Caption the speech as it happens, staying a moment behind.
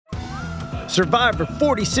Survivor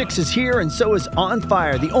 46 is here, and so is On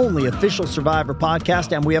Fire, the only official Survivor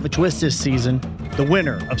podcast, and we have a twist this season. The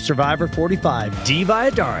winner of Survivor 45, Dee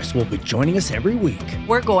Valladares, will be joining us every week.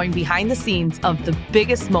 We're going behind the scenes of the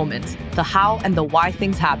biggest moments, the how and the why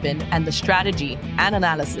things happen, and the strategy and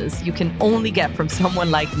analysis you can only get from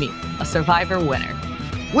someone like me, a Survivor winner.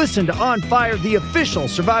 Listen to On Fire, the official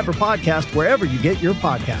Survivor podcast, wherever you get your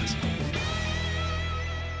podcasts.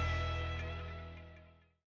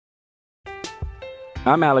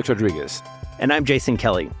 I'm Alex Rodriguez. And I'm Jason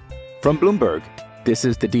Kelly. From Bloomberg, this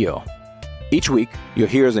is The Deal. Each week, you'll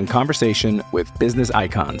hear us in conversation with business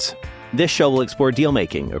icons. This show will explore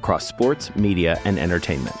deal-making across sports, media, and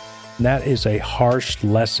entertainment. That is a harsh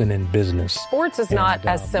lesson in business. Sports is not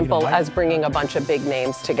as simple as bringing a bunch of big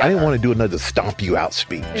names together. I didn't want to do another stomp you out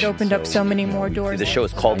speech. It opened up so many more doors. The show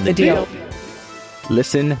is called The Deal.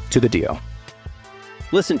 Listen to The Deal.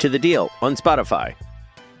 Listen to The Deal on Spotify.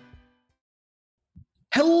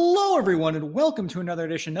 Hello, everyone, and welcome to another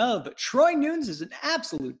edition of Troy Nunes is an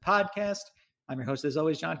Absolute Podcast. I'm your host, as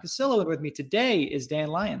always, John Casillo, and with me today is Dan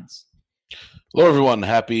Lyons. Hello, everyone.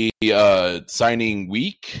 Happy signing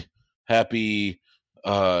week. Happy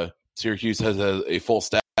Syracuse has a full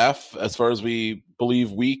staff, as far as we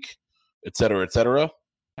believe, week, et cetera, et cetera.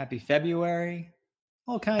 Happy February.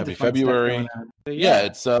 All kinds Happy of fun February. stuff going on. But yeah,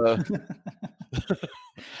 it's I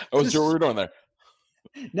wasn't sure what we were doing there.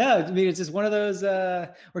 No, I mean, it's just one of those,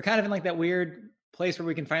 we're kind of in like that weird place where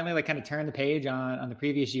we can finally like kind of turn the page on the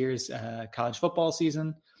previous year's college football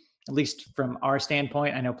season, at least from our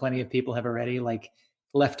standpoint. I know plenty of people have already like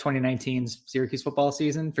left 2019's Syracuse football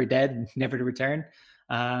season for dead, never to return.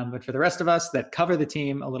 But for the rest of us that cover the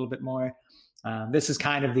team a little bit more, this is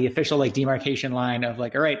kind of the official like demarcation line of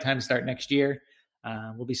like, all right, time to start next year.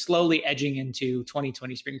 We'll be slowly edging into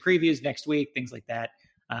 2020 spring previews next week, things like that.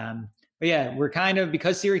 But yeah, we're kind of,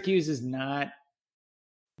 because Syracuse is not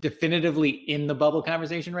definitively in the bubble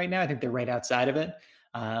conversation right now, I think they're right outside of it.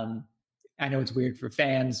 I know it's weird for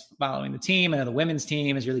fans following the team. I know the women's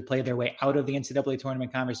team has really played their way out of the NCAA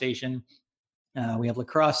tournament conversation. We have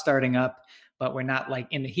lacrosse starting up, but we're not like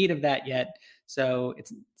in the heat of that yet. So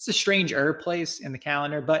it's a strange place in the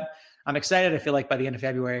calendar, but I'm excited. I feel like by the end of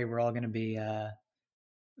February, we're all going to be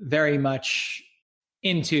very much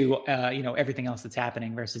into everything else that's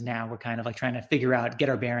happening, versus now we're kind of like trying to figure out, get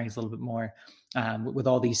our bearings a little bit more with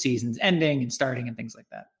all these seasons ending and starting and things like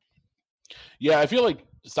that. Yeah, I feel like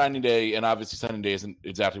signing day, and obviously signing day isn't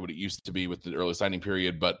exactly what it used to be with the early signing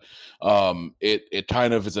period, but it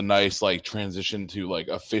kind of is a nice like transition to like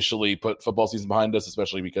officially put football season behind us,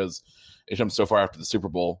 especially because it comes so far after the Super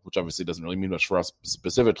Bowl, which obviously doesn't really mean much for us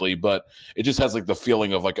specifically, but it just has like the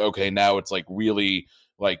feeling of like, okay, now it's like really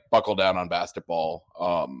like buckle down on basketball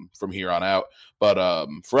from here on out. But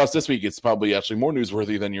for us this week, it's probably actually more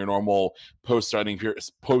newsworthy than your normal post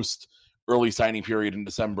early signing period in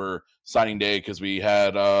December signing day, because we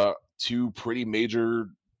had two pretty major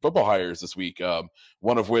football hires this week,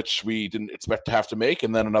 one of which we didn't expect to have to make,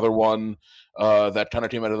 and then another one that kind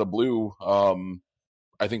of came out of the blue.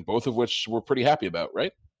 I think both of which we're pretty happy about,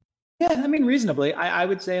 right? Yeah, I mean, reasonably. I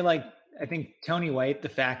would say, like, I think Tony White, the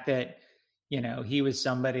fact that, he was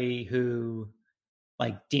somebody who,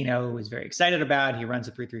 like, Dino was very excited about. He runs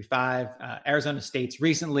a 3-3-5. Arizona State's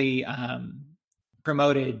recently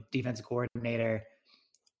promoted defensive coordinator.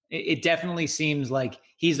 It definitely seems like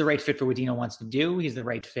he's the right fit for what Dino wants to do. He's the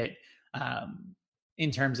right fit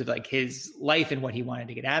in terms of like his life and what he wanted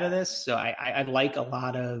to get out of this. So I like a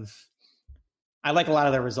lot of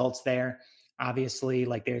the results there. Obviously,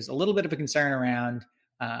 like there's a little bit of a concern around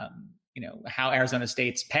how Arizona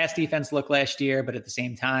State's pass defense looked last year, but at the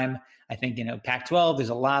same time, I think Pac-12, there's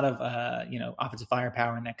a lot of offensive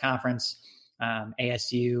firepower in that conference.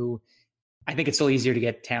 ASU, I think it's still easier to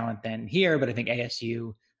get talent than here, but I think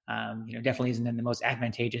ASU, definitely isn't in the most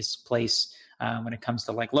advantageous place when it comes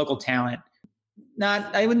to like local talent.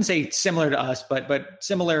 Not, I wouldn't say similar to us, but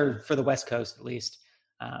similar for the West Coast at least.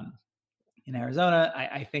 In Arizona,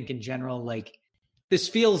 I think in general, like this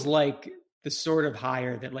feels like the sort of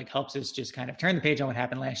hire that like helps us just kind of turn the page on what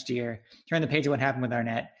happened last year, turn the page on what happened with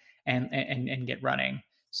Arnett, and get running.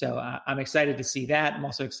 So I'm excited to see that. I'm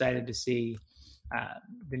also excited to see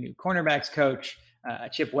the new cornerbacks coach,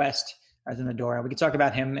 Chip West, is in the door. We could talk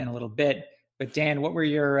about him in a little bit. But Dan, what were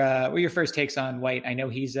your first takes on White? I know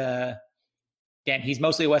he's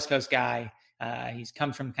mostly a West Coast guy. He's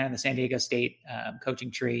come from kind of the San Diego State coaching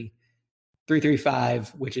tree.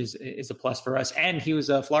 3-3-5, which is a plus for us. And he was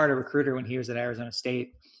a Florida recruiter when he was at Arizona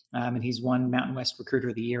State. And he's won Mountain West Recruiter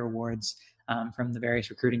of the Year awards from the various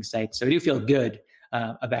recruiting sites. So I do feel good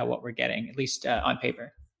about what we're getting, at least on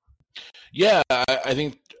paper. Yeah, I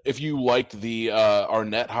think if you liked the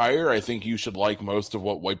Arnett hire, I think you should like most of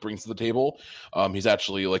what White brings to the table. He's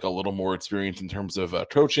actually like a little more experienced in terms of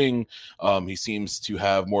coaching. He seems to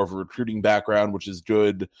have more of a recruiting background, which is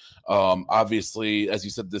good. Obviously, as you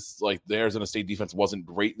said, the Arizona State defense wasn't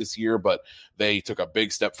great this year, but they took a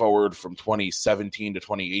big step forward from 2017 to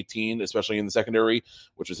 2018, especially in the secondary,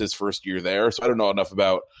 which was his first year there. So I don't know enough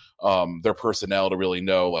about their personnel to really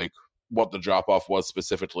know like what the drop off was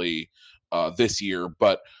specifically this year,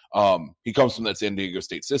 but he comes from that San Diego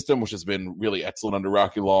State system, which has been really excellent under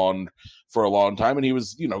Rocky Long for a long time, and he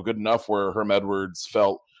was, good enough where Herm Edwards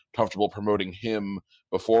felt comfortable promoting him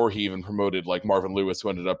before he even promoted like Marvin Lewis, who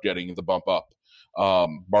ended up getting the bump up.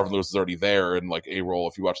 Marvin Lewis is already there in like a role.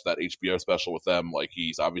 If you watch that HBO special with them, like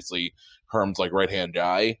he's obviously Herm's like right hand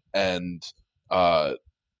guy, and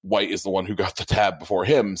White is the one who got the tab before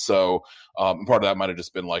him. So part of that might have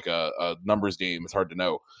just been like a numbers game. It's hard to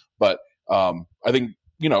know, but I think,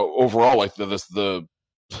 overall, like the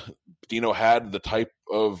Dino had the type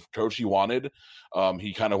of coach he wanted.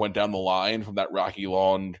 He kind of went down the line from that Rocky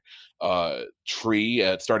Long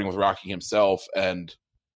tree, starting with Rocky himself, and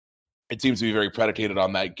it seems to be very predicated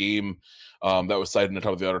on that game that was cited in a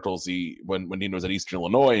couple of the articles. When Dino was at Eastern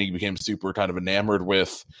Illinois, he became super kind of enamored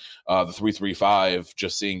with the 3-3-5,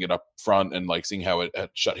 just seeing it up front and like seeing how it had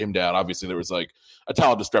shut him down. Obviously, there was like a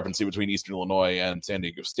talent discrepancy between Eastern Illinois and San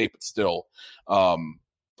Diego State, but still,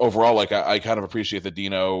 overall, like I kind of appreciate that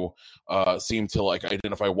Dino seemed to like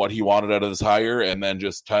identify what he wanted out of this hire, and then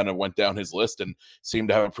just kind of went down his list and seemed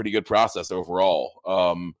to have a pretty good process overall.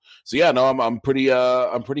 So yeah, no, I'm pretty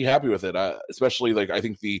happy with it. Especially like I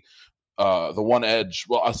think the one edge,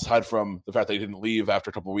 well, aside from the fact that he didn't leave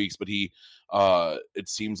after a couple of weeks, but he it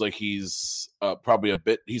seems like he's probably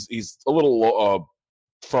he's a little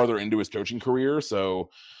farther into his coaching career, so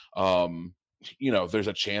there's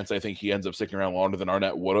a chance I think he ends up sticking around longer than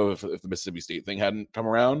Arnett would have if the Mississippi State thing hadn't come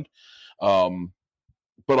around.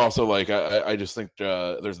 But also, like, I just think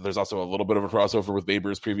there's also a little bit of a crossover with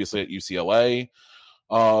Babers previously at UCLA.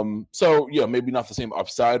 So, yeah, maybe not the same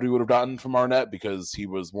upside we would have gotten from Arnett because he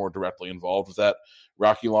was more directly involved with that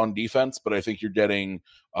Rocky Long defense, but I think you're getting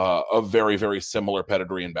a very, very similar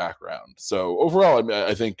pedigree and background. So overall,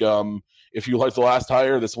 I think if you like the last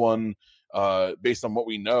hire, this one, based on what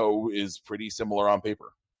we know, is pretty similar on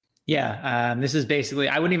paper. Yeah, this is basically,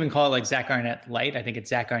 I wouldn't even call it like Zach Arnett light. I think it's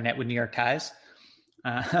Zach Arnett with New York ties.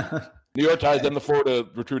 New York ties and the Florida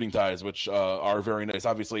recruiting ties, which are very nice.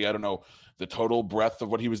 Obviously, I don't know the total breadth of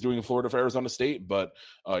what he was doing in Florida for Arizona State, but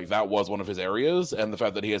that was one of his areas, and the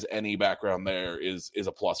fact that he has any background there is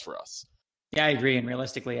a plus for us. Yeah, I agree. And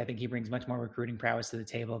realistically, I think he brings much more recruiting prowess to the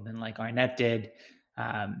table than like Arnett did.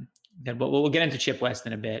 Then we'll get into Chip West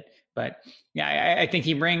in a bit, but yeah, I think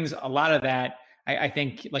he brings a lot of that. I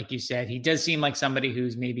think, like you said, he does seem like somebody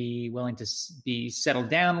who's maybe willing to be settled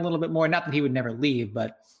down a little bit more. Not that he would never leave,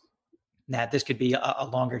 but that this could be a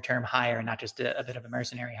longer term hire, not just a bit of a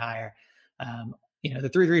mercenary hire. The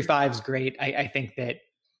 3-3-5 is great. I think that,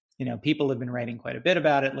 people have been writing quite a bit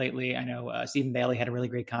about it lately. I know Stephen Bailey had a really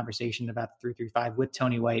great conversation about the 3-3-5 with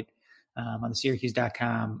Tony White on the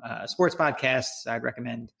Syracuse.com sports podcasts. I'd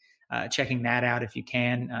recommend checking that out if you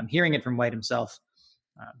can. Hearing it from White himself,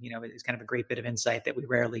 it's kind of a great bit of insight that we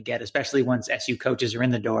rarely get, especially once SU coaches are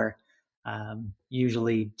in the door.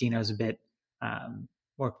 Usually Dino's a bit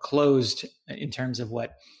more closed in terms of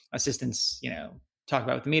what assistants, talk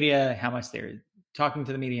about with the media, how much they're talking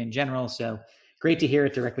to the media in general. So great to hear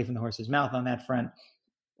it directly from the horse's mouth on that front.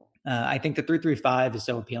 I think the 3-3-5 is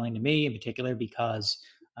so appealing to me in particular because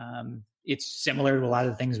it's similar to a lot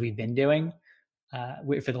of the things we've been doing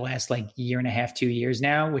for the last year and a half, 2 years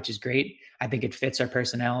now, which is great. I think it fits our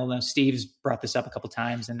personnel. Steve's brought this up a couple of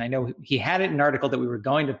times, and I know he had it in an article that we were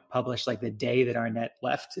going to publish the day that Arnett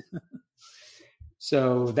left.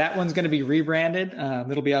 So that one's going to be rebranded.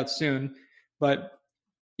 It'll be out soon. But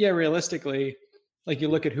yeah, realistically, you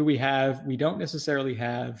look at who we have, we don't necessarily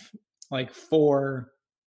have 4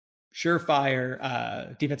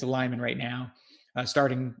 surefire defensive linemen right now,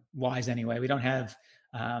 starting wise anyway. We don't have,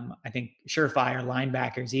 I think, surefire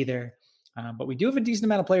linebackers either. But we do have a decent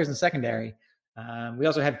amount of players in secondary. We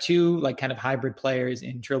also have 2 kind of hybrid players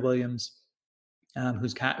in Trill Williams,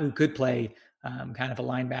 who could play kind of a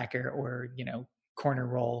linebacker or, corner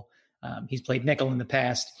role. He's played nickel in the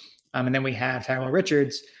past. And then we have Tyrell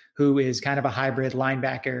Richards, who is kind of a hybrid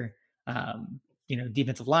linebacker,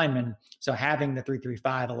 defensive lineman. So having the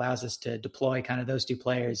 3-3-5 allows us to deploy kind of those 2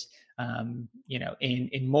 players,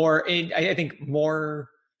 in more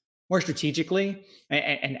more strategically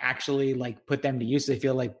and actually like put them to use. I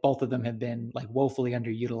feel like both of them have been like woefully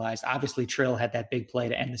underutilized. Obviously, Trill had that big play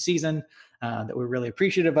to end the season that we're really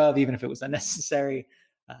appreciative of, even if it was unnecessary.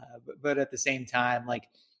 But at the same time, like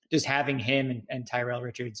just having him and Tyrell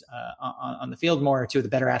Richards on the field more, two of the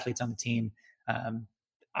better athletes on the team.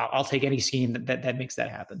 I'll take any scheme that makes that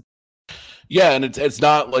happen. Yeah, and it's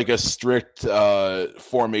not like a strict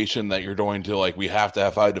formation that you're going to like. We have to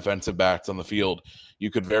have 5 defensive backs on the field. You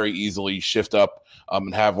could very easily shift up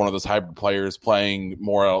and have one of those hybrid players playing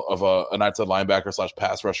more of an outside linebacker /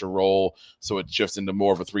 pass rusher role. So it shifts into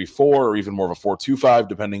more of a 3-4 or even more of a 4-2-5,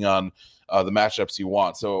 depending on the matchups you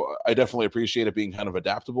want. So I definitely appreciate it being kind of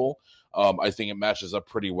adaptable. I think it matches up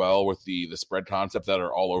pretty well with the spread concept that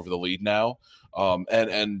are all over the league now.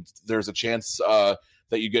 And there's a chance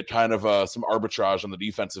that you get kind of some arbitrage on the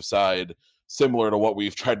defensive side, similar to what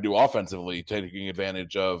we've tried to do offensively, taking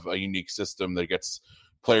advantage of a unique system that gets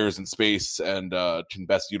players in space and can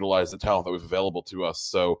best utilize the talent that we've available to us.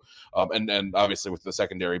 So, and obviously with the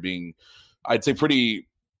secondary being, I'd say pretty,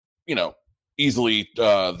 easily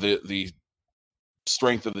the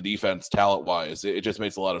strength of the defense talent wise, it just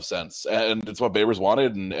makes a lot of sense. And it's what Babers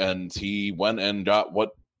wanted. And he went and got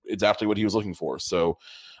exactly what he was looking for. So,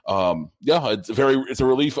 it's a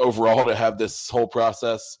relief overall to have this whole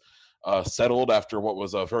process settled after what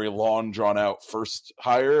was a very long, drawn out first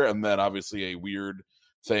hire, and then obviously a weird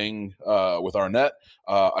thing with Arnett.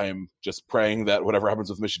 I am just praying that whatever happens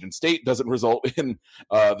with Michigan State doesn't result in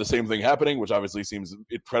the same thing happening, which obviously seems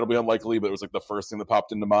incredibly unlikely, but it was like the first thing that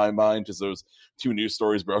popped into my mind because those 2 news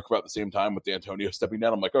stories broke about the same time with D'Antonio stepping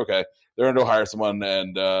down. I'm like, okay, they're going to hire someone,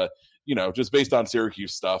 and just based on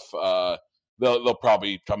Syracuse stuff, they'll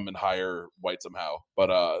probably come and hire White somehow.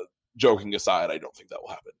 But joking aside, I don't think that will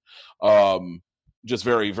happen. Just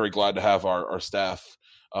very, very glad to have our staff,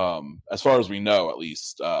 as far as we know, at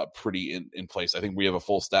least, pretty in place. I think we have a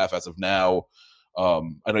full staff as of now.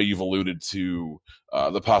 I know you've alluded to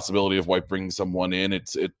the possibility of White bringing someone in.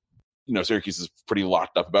 Syracuse is pretty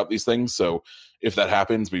locked up about these things. So if that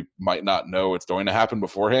happens, we might not know it's going to happen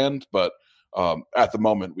beforehand. But at the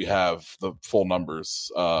moment, we have the full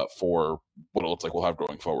numbers for what it looks like we'll have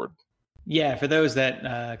going forward. Yeah, for those that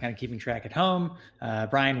kind of keeping track at home,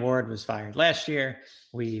 Brian Ward was fired last year.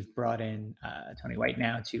 We've brought in Tony White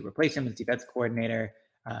now to replace him as defensive coordinator.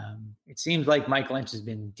 It seems like Mike Lynch has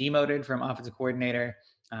been demoted from offensive coordinator.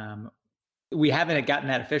 We haven't gotten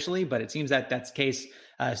that officially, but it seems that that's the case.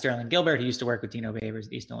 Sterling Gilbert, who used to work with Dino Babers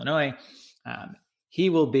at East Illinois, he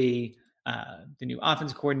will be the new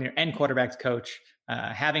offensive coordinator and quarterbacks coach.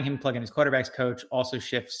 Having him plug in as quarterbacks coach also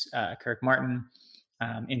shifts Kirk Martin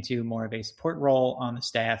into more of a support role on the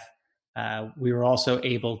staff. We were also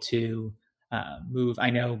able to move. I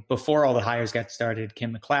know before all the hires got started,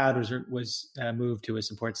 Kim McLeod was moved to a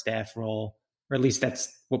support staff role, or at least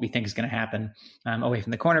that's what we think is going to happen, away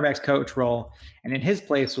from the cornerbacks coach role. And in his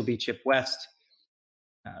place will be Chip West,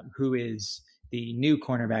 who is the new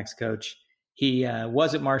cornerbacks coach. He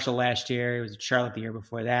was at Marshall last year. He was at Charlotte the year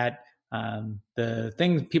before that. The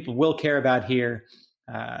thing people will care about here,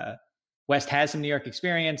 West has some New York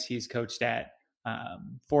experience. He's coached at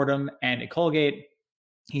Fordham and at Colgate.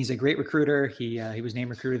 He's a great recruiter. He was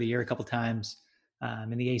named Recruiter of the Year a couple times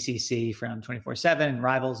in the ACC from 24/7 and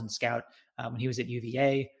Rivals and Scout when he was at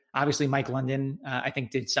UVA. Obviously, Mike London, I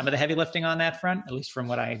think, did some of the heavy lifting on that front, at least from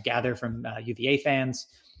what I gather from UVA fans.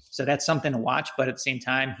 So that's something to watch. But at the same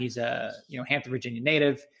time, he's a Hampton, Virginia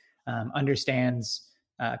native, understands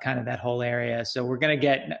kind of that whole area. So we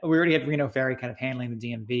already have Reno Ferry kind of handling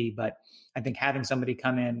the DMV, but I think having somebody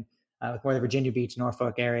come in with more of the Virginia Beach,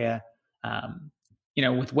 Norfolk area,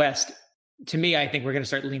 with West, to me, I think we're going to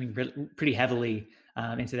start leaning pretty heavily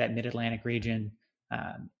into that Mid-Atlantic region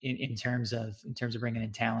in terms of bringing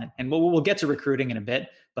in talent. And we'll get to recruiting in a bit,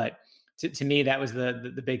 but to me, that was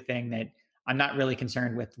the big thing that I'm not really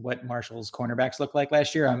concerned with what Marshall's cornerbacks look like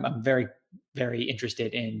last year. I'm very, very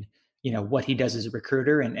interested in, what he does as a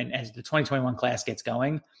recruiter. And as the 2021 class gets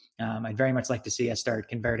going, I'd very much like to see us start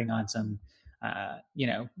converting on some,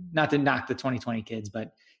 not to knock the 2020 kids,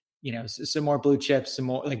 but, some more blue chips, some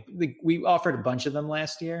more like we offered a bunch of them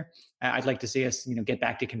last year. I'd like to see us, get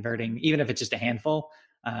back to converting, even if it's just a handful,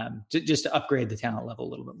 just to upgrade the talent level a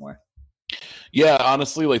little bit more. Yeah,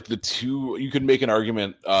 honestly, like you could make an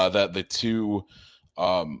argument that the two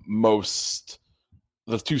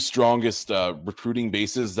strongest recruiting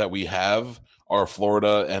bases that we have are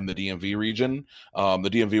Florida and the DMV region. The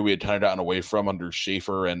DMV we had kind of gotten away from under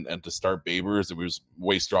Schaefer and to start Babers. It was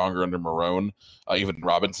way stronger under Marone, even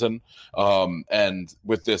Robinson. And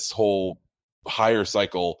with this whole hire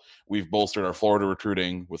cycle, we've bolstered our Florida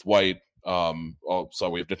recruiting with White, So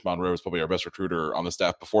we have Nick Monroe, is probably our best recruiter on the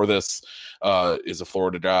staff before this, is a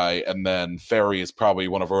Florida guy. And then Ferry is probably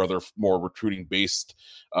one of our other more recruiting based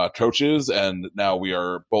coaches. And now we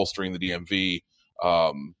are bolstering the DMV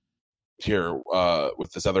here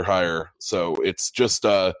with this other hire. So it's just,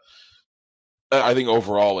 I think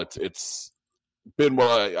overall it's been what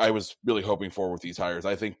I was really hoping for with these hires.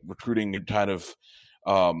 I think recruiting kind of,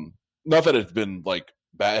 not that it's been like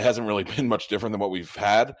bad, it hasn't really been much different than what we've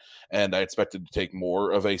had. And I expected to take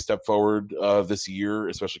more of a step forward this year,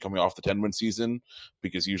 especially coming off the 10-win season,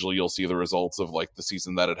 because usually you'll see the results of like the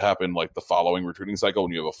season that had happened, like the following recruiting cycle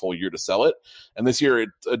when you have a full year to sell it. And this year,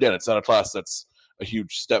 it's not a class that's a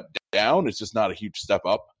huge step down. It's just not a huge step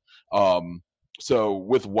up. So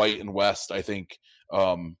with White and West, I think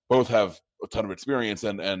both have a ton of experience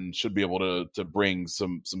and should be able to bring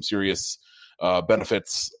some serious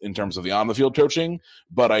benefits in terms of the on the field coaching.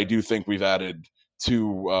 But I do think we've added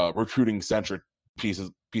two recruiting centric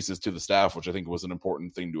pieces to the staff, which I think was an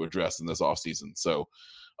important thing to address in this offseason. So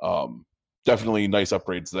definitely nice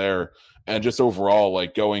upgrades there. And just overall,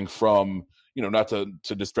 like going from, not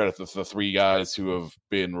to discredit the three guys who have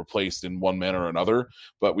been replaced in one manner or another,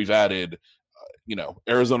 but we've added,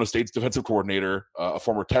 Arizona State's defensive coordinator, a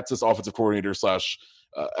former Texas offensive coordinator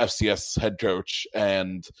 / FCS head coach,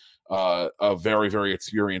 and a very, very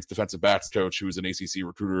experienced defensive backs coach who was an ACC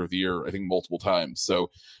recruiter of the year, I think multiple times. So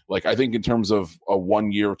like, I think in terms of a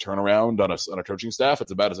 1 year turnaround on a coaching staff,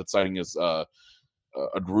 it's about as exciting as a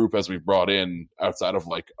group as we've brought in outside of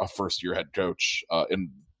like a first year head coach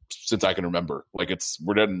since I can remember. Like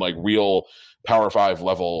we're getting like real Power 5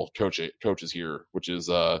 level coaches here, which is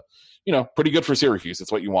pretty good for Syracuse.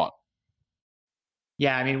 It's what you want.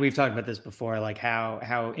 Yeah, I mean, we've talked about this before, like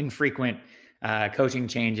how infrequent coaching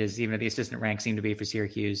changes, even at the assistant rank, seem to be for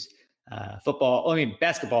Syracuse. Football,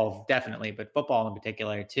 basketball definitely, but football in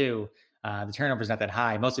particular too. The turnover is not that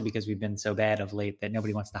high, mostly because we've been so bad of late that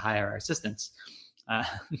nobody wants to hire our assistants.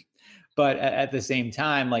 But at the same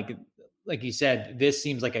time, like you said, this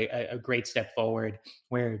seems like a great step forward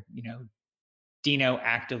where, Dino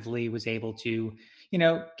actively was able to,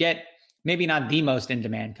 get maybe not the most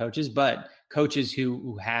in-demand coaches, but coaches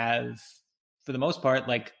who have, for the most part,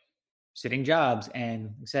 like sitting jobs. And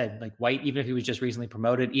like I said, like White, even if he was just recently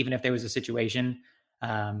promoted, even if there was a situation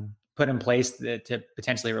put in place to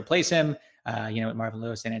potentially replace him, with Marvin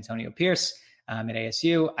Lewis and Antonio Pierce at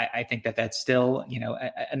ASU, I think that's still,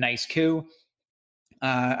 a nice coup.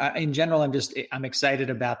 In general, I'm excited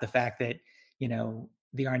about the fact that,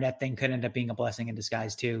 the Arnett thing could end up being a blessing in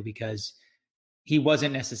disguise too, because he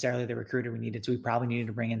wasn't necessarily the recruiter we needed. So we probably needed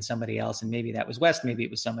to bring in somebody else. And maybe that was West, maybe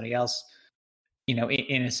it was somebody else,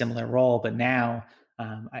 in a similar role. But now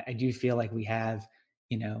I do feel like we have,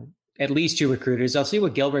 at least two recruiters. I'll see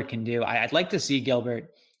what Gilbert can do. I'd like to see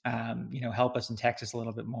Gilbert, help us in Texas a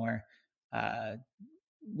little bit more.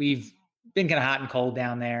 We've been kind of hot and cold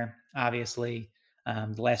down there, obviously,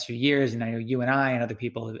 the last few years. And I know you and I and other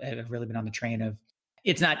people have really been on the train of,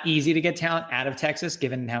 it's not easy to get talent out of Texas,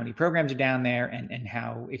 given how many programs are down there and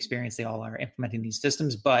how experienced they all are implementing these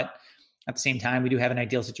systems. But at the same time, we do have an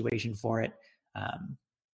ideal situation for it,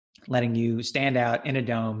 letting you stand out in a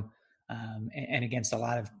dome and against a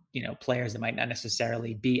lot of players that might not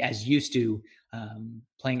necessarily be as used to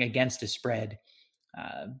playing against a spread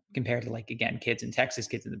compared to, like, again, kids in Texas,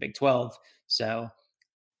 kids in the Big 12. So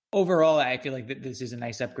overall, I feel like this is a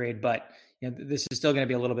nice upgrade, but this is still going to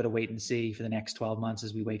be a little bit of wait and see for the next 12 months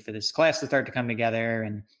as we wait for this class to start to come together.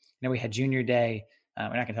 And we had junior day. We're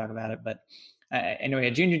not going to talk about it, but I know we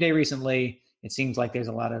had junior day recently. It seems like there's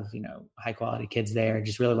a lot of, high quality kids there.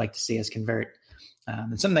 Just really like to see us convert.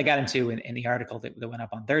 And something I got into in the article that went up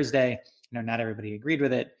on Thursday, not everybody agreed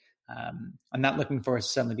with it. I'm not looking for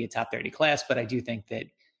us suddenly to be a top 30 class, but I do think that,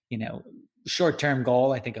 short-term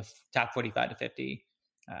goal, I think a top 45 to 50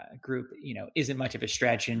 group, isn't much of a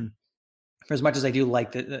stretch. And for as much as I do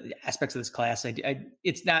like the aspects of this class,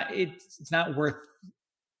 it's not worth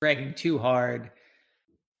bragging too hard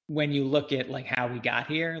when you look at like how we got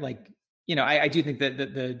here. Like, I do think that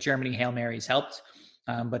the Germany Hail Marys helped,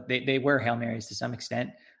 but they were Hail Marys to some extent.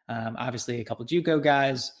 Obviously a couple of JUCO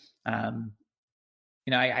guys.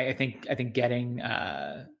 I think getting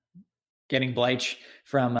Bleich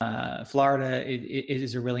from Florida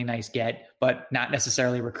is a really nice get, but not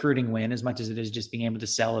necessarily a recruiting win as much as it is just being able to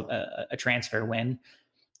sell a transfer win.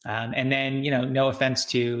 And then, no offense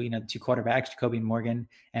to, two quarterbacks, Jacoby Morgan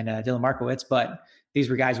and Dylan Markowitz, but these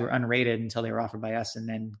were guys who were unrated until they were offered by us and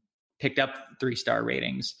then picked up 3-star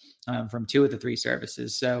ratings from 2 of the 3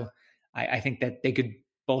 services. So I think that they could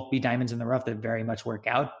both be diamonds in the rough that very much work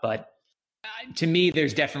out, but to me,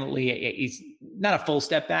 there's definitely he's not a full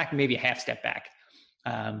step back, maybe a half step back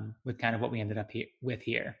with kind of what we ended up with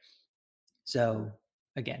here. So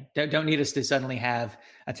again, don't need us to suddenly have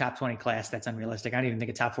a top 20 class that's unrealistic. I don't even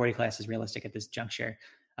think a top 40 class is realistic at this juncture.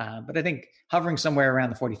 But I think hovering somewhere around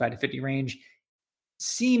the 45 to 50 range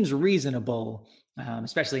seems reasonable,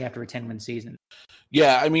 especially after a 10-win season.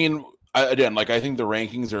 Yeah, I mean, I think the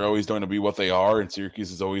rankings are always going to be what they are, and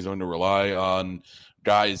Syracuse is always going to rely on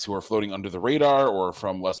guys who are floating under the radar or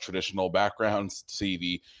from less traditional backgrounds. See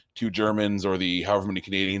the 2 Germans or the however many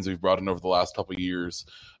Canadians we've brought in over the last couple of years.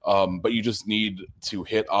 But you just need to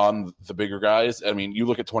hit on the bigger guys. I mean, you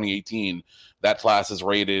look at 2018, that class is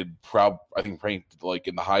rated ranked like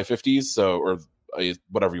in the high 50s. So, or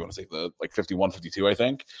whatever you want to say, the like 51, 52, I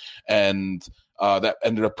think. And that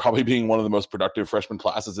ended up probably being one of the most productive freshman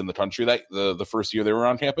classes in the country that the first year they were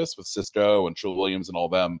on campus with Cisco and Trill Williams and all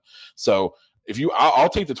them. So I'll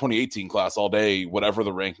take the 2018 class all day, whatever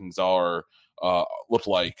the rankings are look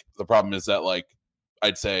like. The problem is that, like,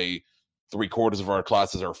 I'd say 3/4 of our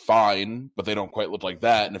classes are fine, but they don't quite look like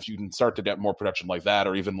that. And if you can start to get more production like that,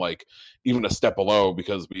 or even a step below,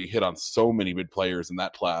 because we hit on so many mid players in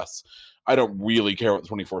that class, I don't really care what the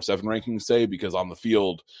 24/7 rankings say, because on the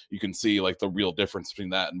field you can see like the real difference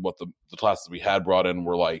between that and what the classes we had brought in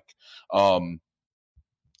were like.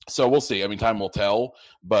 So we'll see. I mean, time will tell,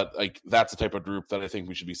 but like that's the type of group that I think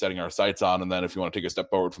we should be setting our sights on. And then if you want to take a step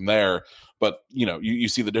forward from there, but you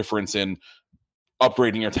see the difference in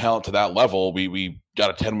upgrading your talent to that level. We got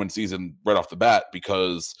a 10-win season right off the bat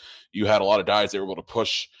because you had a lot of guys that were able to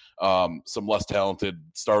push some less talented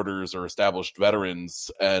starters or established veterans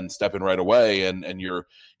and step in right away. And you're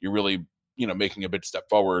really, making a big step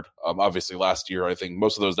forward. Obviously last year, I think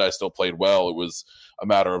most of those guys still played well. It was a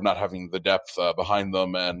matter of not having the depth behind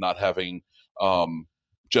them and not having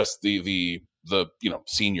just the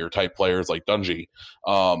senior type players like Dungy.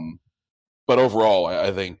 But overall,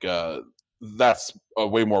 I think that's a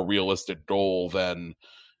way more realistic goal than,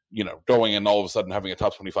 going and all of a sudden having a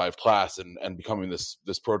top 25 class and becoming this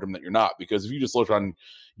program that you're not. Because if you just look on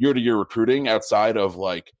year-to-year recruiting outside of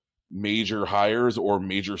like major hires or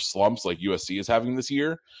major slumps like USC is having this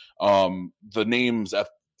year, the names are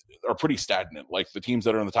pretty stagnant. Like the teams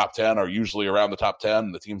that are in the top 10 are usually around the top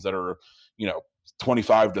 10. The teams that are,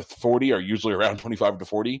 25 to 40 are usually around 25 to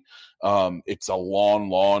 40. It's a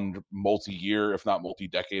long multi-year, if not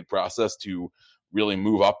multi-decade process to really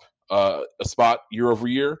move up a spot year over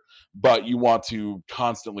year, but you want to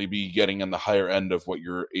constantly be getting in the higher end of what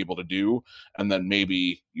you're able to do. And then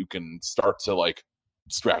maybe you can start to like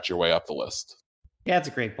scratch your way up the list. Yeah, that's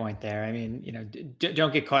a great point there. I mean,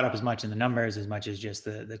 don't get caught up as much in the numbers as much as just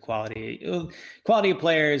the quality of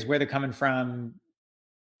players, where they're coming from,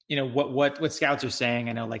 what scouts are saying.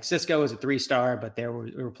 I know like Cisco is a 3-star, but there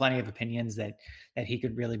were plenty of opinions that he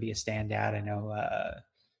could really be a standout.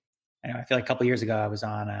 I feel like a couple of years ago I was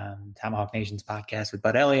on Tomahawk Nation's podcast with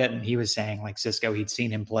Bud Elliott, and he was saying like Cisco, he'd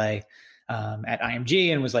seen him play at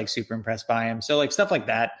IMG and was like super impressed by him. So like stuff like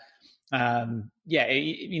that. I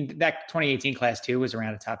mean, that 2018 class too was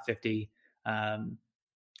around a top 50.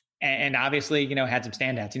 And obviously, had some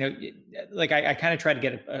standouts, like I kind of try to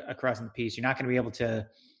get across in the piece. You're not going to be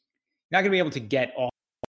able to get all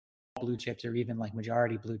blue chips or even like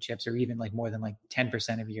majority blue chips or even like more than like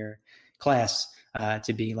 10% of your class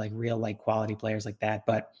to be like real, like quality players like that.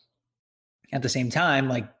 But at the same time,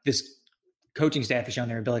 like this coaching staff has shown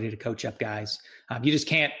their ability to coach up guys. You just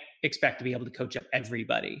can't expect to be able to coach up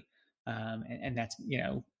everybody. And that's,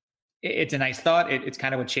 it's a nice thought. It's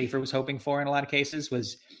kind of what Schaefer was hoping for in a lot of cases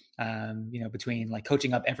was, between like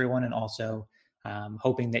coaching up everyone and also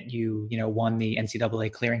hoping that you won the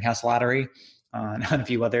NCAA clearinghouse lottery on a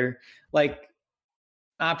few other like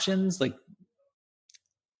options. Like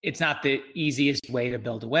it's not the easiest way to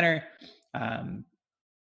build a winner. I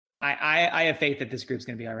have faith that this group's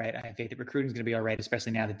going to be all right. I have faith that recruiting is going to be all right,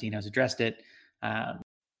 especially now that Dino's addressed it.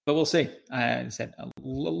 But we'll see. I said,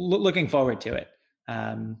 looking forward to it.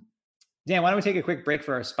 Dan, why don't we take a quick break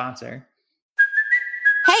for our sponsor?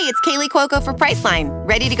 Hey, it's Kaylee Cuoco for Priceline.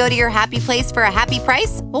 Ready to go to your happy place for a happy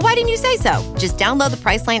price? Well, why didn't you say so? Just download the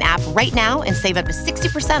Priceline app right now and save up to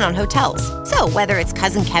 60% on hotels. So whether it's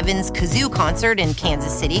Cousin Kevin's Kazoo Concert in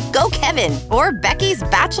Kansas City, go Kevin, or Becky's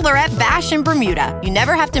Bachelorette Bash in Bermuda, you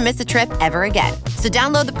never have to miss a trip ever again. So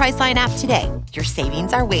download the Priceline app today. Your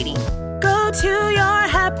savings are waiting. Go to your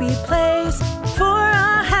happy place for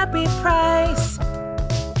a happy price.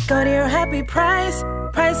 Go to your happy price,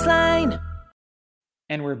 Priceline.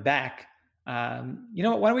 And we're back. You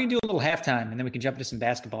know what? Why don't we do a little halftime and then we can jump into some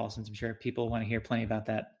basketball since I'm sure people want to hear plenty about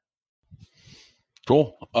that.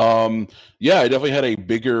 Cool. Yeah, I definitely had a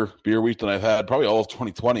bigger beer week than I've had probably all of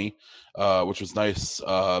 2020, which was nice.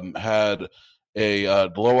 Had a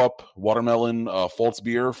blow up watermelon Foltz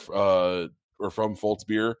beer, or from Foltz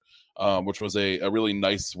beer, which was a really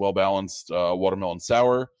nice, well balanced watermelon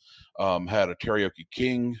sour. Had a Teriyaki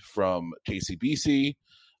King from KCBC,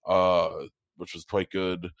 which was quite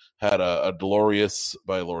good. Had a Delorious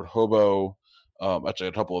by Lord Hobo. Actually,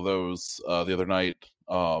 a couple of those the other night.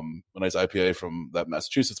 A nice IPA from that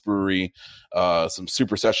Massachusetts brewery. Some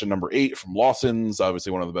Super Session number 8 from Lawson's,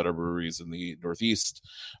 obviously one of the better breweries in the Northeast.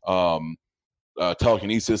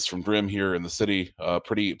 Telekinesis from Grimm here in the city,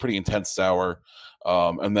 pretty intense sour.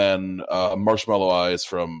 And then Marshmallow Eyes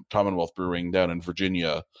from Commonwealth Brewing down in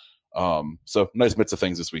Virginia. So nice mix of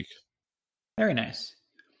things this week. Very nice.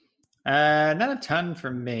 Not a ton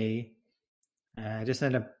for me. I just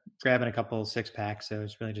ended up grabbing a couple 6-packs, so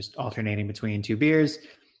it's really just alternating between 2 beers.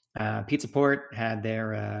 Pizza Port had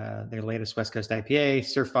their latest West Coast IPA,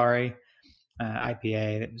 Surfari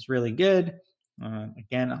IPA, that was really good.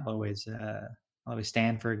 Again, I'll always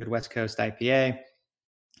stand for a good West Coast IPA.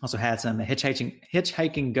 Also had some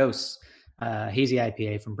Hitchhiking Ghosts hazy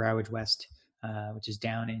IPA from Broward West, which is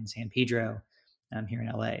down in San Pedro here in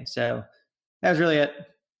LA. So that was really it.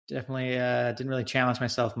 Definitely didn't really challenge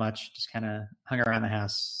myself much. Just kind of hung around the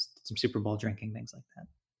house, did some Super Bowl drinking, things like that.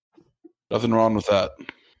 Nothing wrong with that.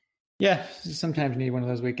 Yeah, sometimes you need one of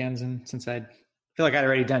those weekends. And since I feel like I'd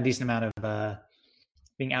already done a decent amount of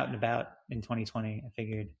being out and about in 2020, I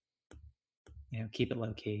figured, keep it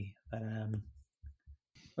low key. But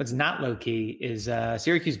what's not low key is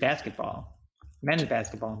Syracuse basketball, men's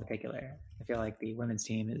basketball in particular. I feel like the women's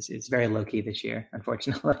team is very low key this year,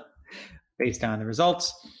 unfortunately, based on the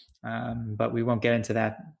results. But we won't get into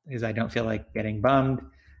that because I don't feel like getting bummed.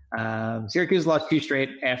 Syracuse lost 2 straight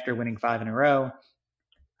after winning 5 in a row.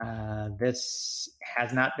 This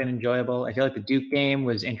has not been enjoyable. I feel like the Duke game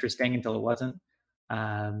was interesting until it wasn't.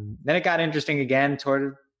 Then it got interesting again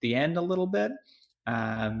toward the end a little bit.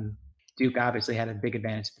 Duke obviously had a big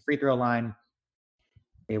advantage at the free throw line.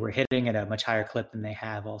 They were hitting at a much higher clip than they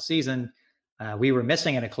have all season. We were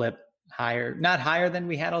missing at a clip not higher than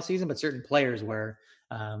we had all season, but certain players were.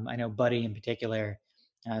 I know Buddy in particular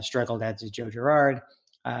struggled, as did Joe Girard.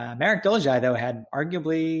 Marek Dolezaj, though, had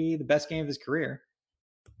arguably the best game of his career.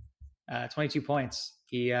 22 points.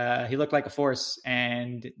 He looked like a force,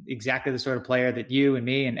 and exactly the sort of player that you and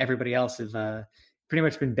me and everybody else have pretty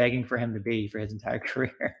much been begging for him to be for his entire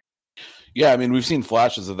career. Yeah, I mean, we've seen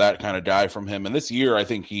flashes of that kind of guy from him. And this year, I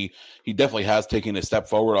think he definitely has taken a step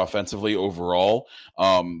forward offensively overall.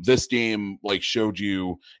 This game, showed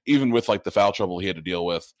you, even with, the foul trouble he had to deal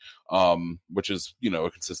with, which is, a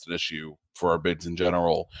consistent issue for our bigs in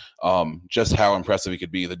general, just how impressive he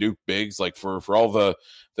could be. The Duke bigs, for all the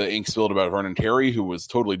ink spilled about Vernon Terry, who was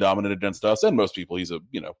totally dominant against us, and most people, he's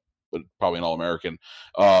probably an All-American.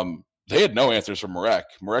 They had no answers for Marek.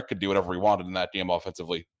 Marek could do whatever he wanted in that game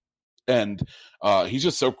offensively. And he's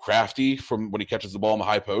just so crafty from when he catches the ball in the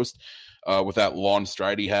high post with that long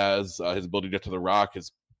stride he has, his ability to get to the rock,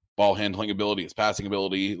 his ball handling ability, his passing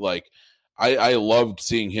ability. I loved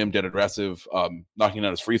seeing him get aggressive, knocking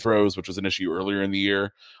down his free throws, which was an issue earlier in the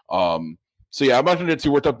year. So, yeah, I'm not going to get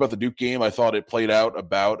too worked up about the Duke game. I thought it played out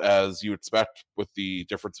about as you expect with the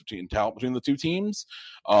difference in talent between the two teams.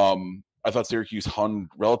 I thought Syracuse hung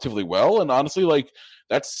relatively well, and honestly,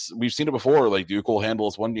 we've seen it before. Duke will handle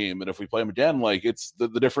us one game, and if we play them again, it's the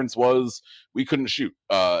difference was we couldn't shoot.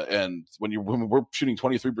 And when we're shooting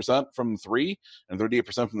 23% from 3 and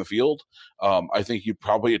 38% from the field, I think you'd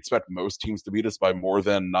probably expect most teams to beat us by more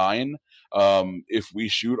than 9. If we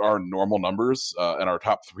shoot our normal numbers, and our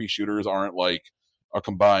top 3 shooters aren't a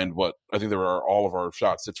combined I think all of our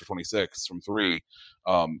shots 6 for 26 from 3.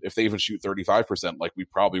 If they even shoot 35%, we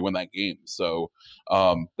probably win that game. So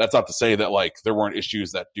that's not to say that there weren't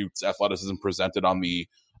issues that Duke's athleticism presented on the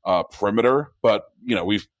perimeter, but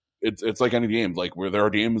it's like any game, where there are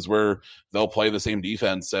games where they'll play the same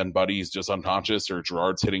defense and Buddy's just unconscious, or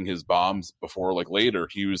Girard's hitting his bombs before late, or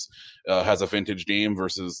Hughes has a vintage game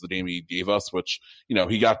versus the game he gave us, which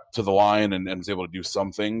he got to the line and was able to do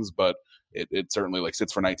some things, but it certainly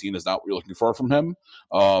 6 for 19 is not what you're looking for from him.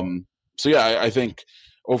 So yeah, I think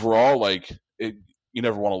overall, you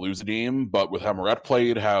never want to lose a game, but with how Marek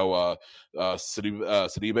played, how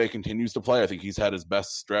Sidibe continues to play, I think he's had his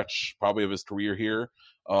best stretch probably of his career here.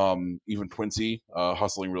 Even Quincy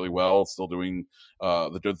hustling really well, still doing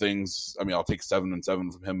the good things. I mean, I'll take 7 and 7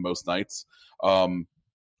 from him most nights.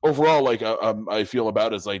 Overall, I feel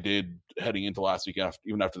about as I did heading into last week,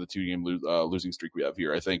 even after the 2-game losing streak we have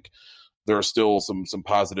here. I think there are still some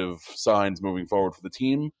positive signs moving forward for the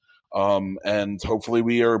team. And hopefully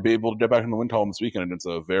we are able to get back in the win column this weekend against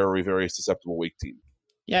a very, very susceptible Wake team.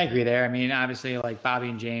 Yeah, I agree there. I mean, obviously, like Bobby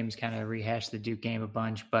and James kind of rehashed the Duke game a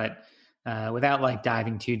bunch, but without like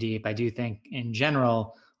diving too deep, I do think in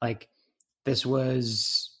general, like this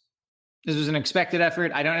was an expected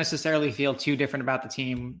effort. I don't necessarily feel too different about the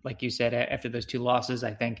team, like you said, after those two losses.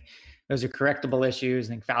 I think those are correctable issues. I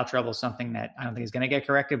think foul trouble is something that I don't think is going to get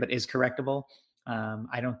corrected, but is correctable.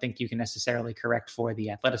 I don't think you can necessarily correct for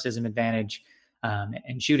the athleticism advantage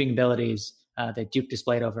and shooting abilities that Duke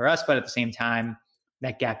displayed over us, but at the same time,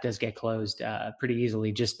 that gap does get closed pretty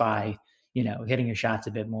easily just by, hitting your shots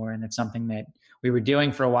a bit more. And it's something that we were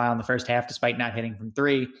doing for a while in the first half, despite not hitting from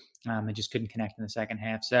three. And just couldn't connect in the second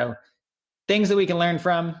half. So things that we can learn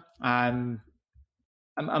from. I'm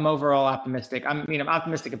overall optimistic. I'm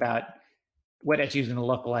optimistic about what SU is going to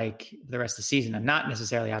look like the rest of the season. I'm not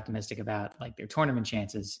necessarily optimistic about like their tournament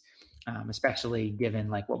chances, especially given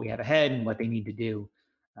like what we have ahead and what they need to do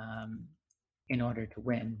in order to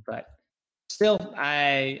win. But still,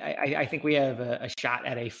 I think we have a shot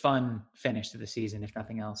at a fun finish to the season, if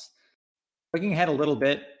nothing else. Looking ahead a little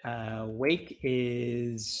bit, Wake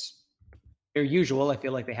is their usual. I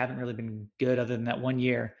feel like they haven't really been good other than that 1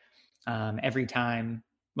 year. Every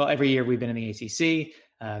year we've been in the ACC.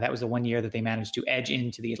 That was the 1 year that they managed to edge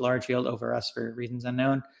into the large field over us for reasons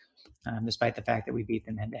unknown, despite the fact that we beat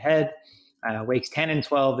them head to head. Wake's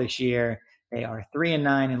 10-12 this year. They are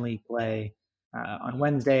 3-9 in league play. On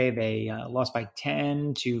Wednesday, they lost by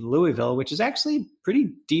 10 to Louisville, which is actually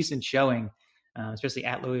pretty decent showing, especially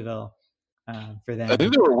at Louisville for them. I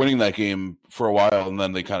think they were winning that game for a while, and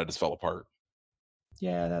then they kind of just fell apart.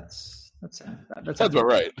 Yeah, that sounds about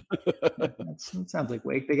right. That sounds like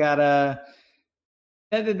Wake. They got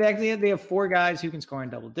they have four guys who can score in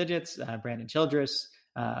double digits: Brandon Childress,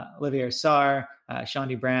 Olivier Sarr,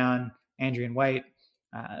 Shondi Brown, Andrian White.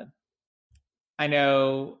 I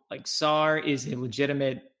know like Sarr is a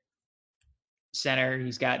legitimate center.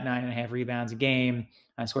 He's got 9.5 rebounds a game,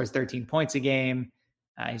 scores 13 points a game.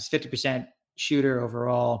 He's 50% shooter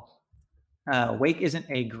overall. Wake isn't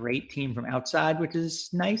a great team from outside, which is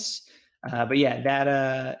nice. But yeah,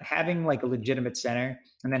 that having like a legitimate center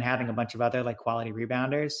and then having a bunch of other like quality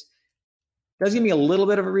rebounders does give me a little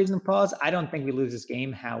bit of a reason to pause. I don't think we lose this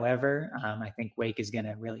game. However, I think Wake is going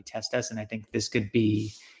to really test us. And I think this could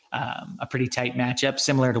be a pretty tight matchup,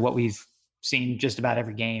 similar to what we've seen just about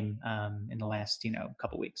every game in the last,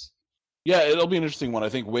 couple weeks. Yeah, it'll be an interesting one. I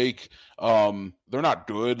think Wake, they're not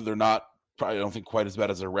good. They're not, I don't think, quite as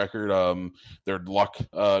bad as their record. Their luck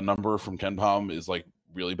number from KenPom is like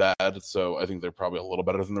really bad. So I think they're probably a little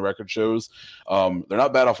better than the record shows. They're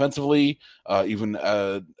not bad offensively, even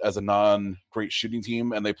as a non-great shooting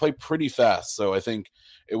team, and they play pretty fast. So I think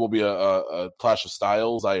it will be a clash of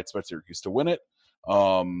styles. I expect Syracuse to win it.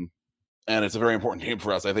 And it's a very important game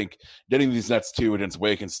for us. I think getting these Nets 2 against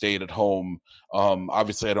Wake and State at home,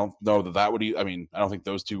 obviously I don't know that would, I don't think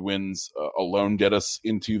those two wins alone get us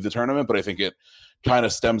into the tournament, but I think it kind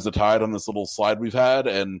of stems the tide on this little slide we've had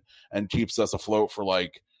and keeps us afloat for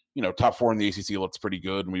top 4 in the ACC looks pretty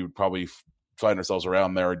good. And we would probably find ourselves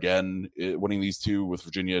around there again, winning these two with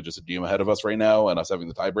Virginia just a game ahead of us right now and us having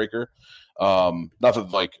the tiebreaker. Not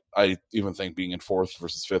that I even think being in 4th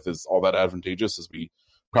versus 5th is all that advantageous, as we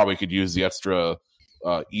probably could use the extra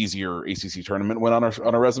easier ACC tournament win on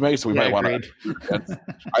our resume. So we might want to.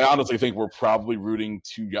 I honestly think we're probably rooting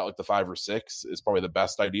to get like the 5 or 6 is probably the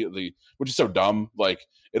best idea. Which is so dumb. Like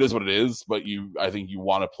it is what it is. But I think you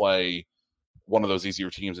want to play one of those easier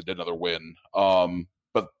teams that did another win.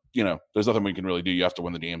 But there's nothing we can really do. You have to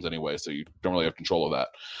win the games anyway, so you don't really have control of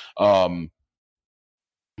that.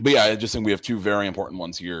 But yeah, I just think we have two very important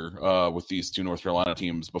ones here with these two North Carolina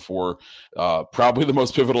teams before probably the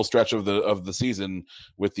most pivotal stretch of the season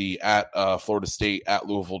with the at Florida State, at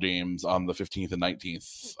Louisville games on the 15th and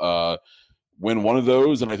 19th. Win one of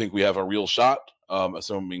those, and I think we have a real shot,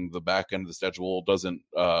 assuming the back end of the schedule doesn't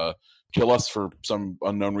kill us for some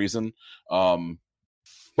unknown reason.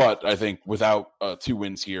 But I think without 2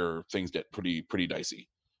 wins here, things get pretty dicey.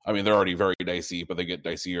 I mean, they're already very dicey, but they get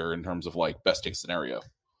dicier in terms of like best case scenario.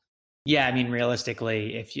 Yeah, I mean,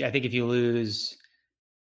 realistically, if you lose,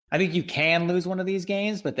 I think you can lose one of these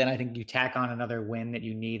games, but then I think you tack on another win that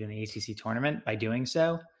you need in the ACC tournament by doing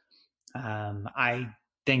so. I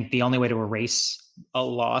think the only way to erase a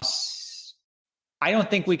loss, I don't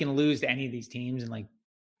think we can lose to any of these teams and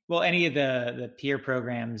any of the peer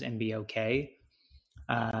programs and be okay.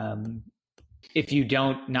 If you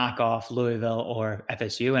don't knock off Louisville or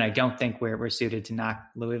FSU, and I don't think we're suited to knock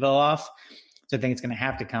Louisville off. So I think it's going to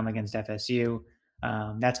have to come against FSU.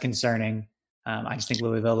 That's concerning. I just think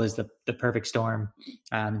Louisville is the perfect storm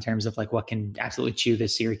in terms of like what can absolutely chew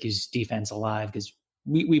this Syracuse defense alive, because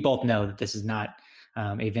we both know that this is not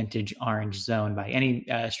a vintage orange zone by any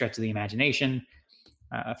stretch of the imagination.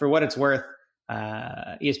 For what it's worth,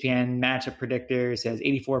 ESPN matchup predictor says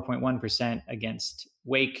 84.1% against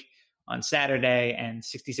Wake on Saturday and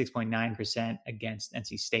 66.9% against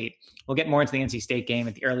NC State. We'll get more into the NC State game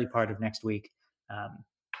at the early part of next week.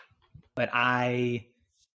 But I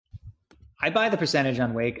buy the percentage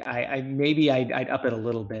on Wake. I'd up it a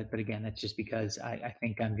little bit, but again, that's just because I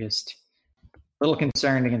think I'm just a little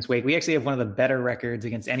concerned against Wake. We actually have one of the better records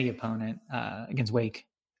against any opponent against Wake.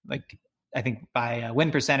 Like, I think by win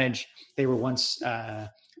percentage, they were once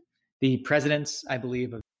the presidents, I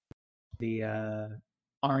believe, of the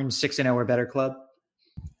Orange 6-0 or better club,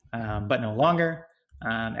 but no longer.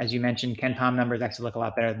 As you mentioned, Ken Pom numbers actually look a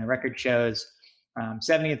lot better than the record shows.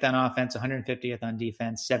 70th on offense, 150th on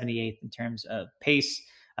defense, 78th in terms of pace.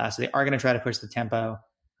 So they are going to try to push the tempo.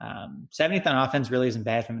 70th on offense really isn't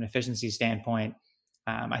bad from an efficiency standpoint.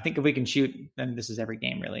 I think if we can shoot, and this is every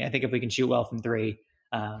game really, I think if we can shoot well from three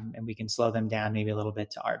and we can slow them down maybe a little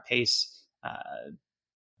bit to our pace,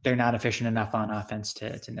 they're not efficient enough on offense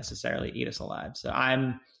to necessarily eat us alive. So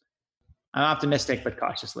I'm optimistic, but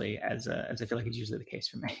cautiously, as I feel like it's usually the case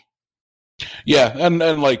for me. Yeah, and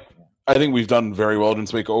like, I think we've done very well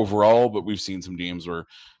against Wake overall, but we've seen some games where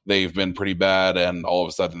they've been pretty bad, and all of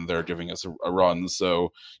a sudden they're giving us a run.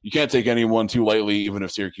 So you can't take anyone too lightly, even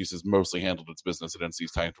if Syracuse has mostly handled its business against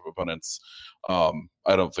these type of opponents.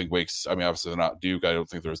 I don't think Wake's, I mean, obviously they're not Duke. I don't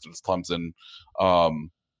think they're as good as Clemson.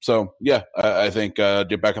 So, yeah, I think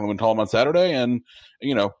get back on the win column on Saturday, and,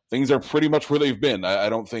 you know, things are pretty much where they've been. I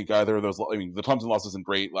don't think either of those – I mean, the Clemson loss isn't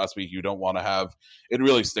great last week. You don't want to have – it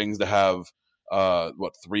really stings to have,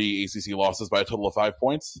 3 ACC losses by a total of 5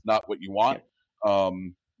 points. Not what you want.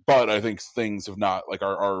 But I think things have not – like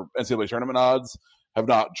our NCAA tournament odds have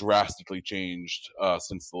not drastically changed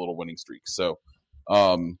since the little winning streak. So,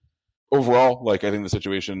 overall, like, I think the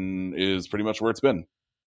situation is pretty much where it's been.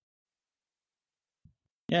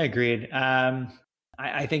 Yeah, agreed.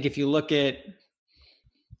 I think if you look at,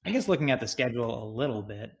 looking at the schedule a little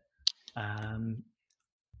bit,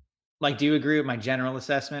 do you agree with my general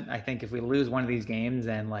assessment? I think if we lose one of these games,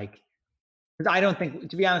 then I don't think,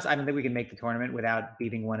 to be honest, I don't think we can make the tournament without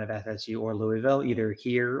beating one of FSU or Louisville, either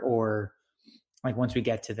here or once we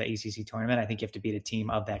get to the ACC tournament. I think you have to beat a team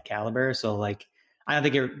of that caliber. So I don't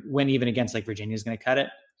think your win even against Virginia is going to cut it.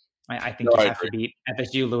 I think you have to beat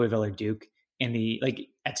FSU, Louisville, or Duke in the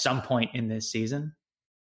at some point in this season.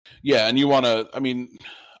 Yeah, and you want to. I mean,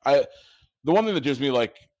 the one thing that gives me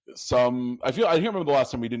I can't remember the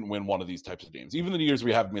last time we didn't win one of these types of games. Even the years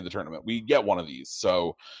we haven't made the tournament, we get one of these.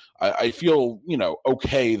 So I feel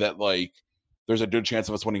okay that there's a good chance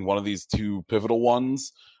of us winning one of these two pivotal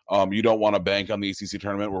ones. You don't want to bank on the ACC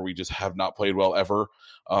tournament where we just have not played well ever,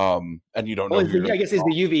 and you don't know. Is the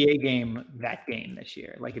UVA game that game this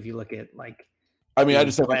year? If you look at I mean, I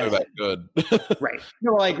just don't think they're that good. Right.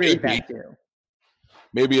 No, I agree with that too.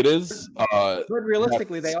 Maybe it is. But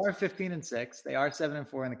realistically, they are 15-6. They are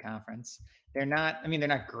 7-4 in the conference. They're not. I mean, they're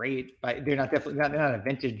not great, but they're not definitely not. They're not a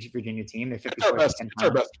vintage Virginia team. They're 54. It's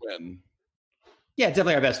our best win. Yeah, it's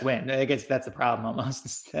definitely our best win. I guess that's the problem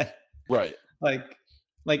almost. Right.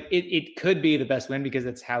 It could be the best win because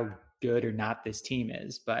that's how good or not this team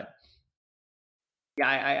is. But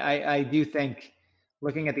yeah, I do think,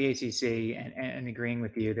 looking at the ACC and agreeing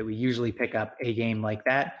with you that we usually pick up a game like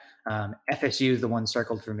that. FSU is the one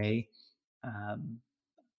circled for me.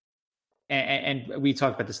 And we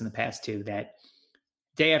talked about this in the past too, that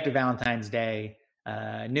day after Valentine's Day,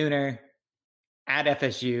 Nooner at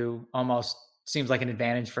FSU almost seems like an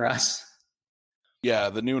advantage for us. Yeah,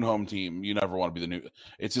 the noon home team, you never want to be the noon.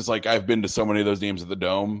 It's just I've been to so many of those games at the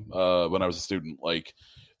Dome when I was a student.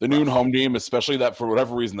 The noon home game, especially that for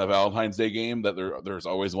whatever reason, the Valentine's Day game, that there's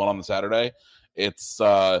always one on the Saturday. It's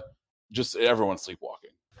just everyone's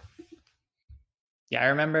sleepwalking. Yeah, I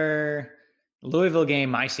remember Louisville game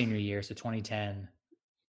my senior year, so 2010,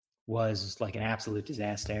 was an absolute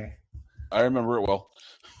disaster. I remember it well.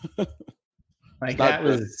 That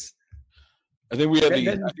was. I think we had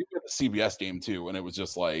the CBS game too, and it was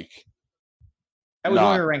just that was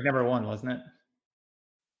when we were ranked number 1, wasn't it?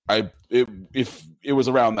 If it was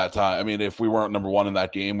around that time, I mean, if we weren't number 1 in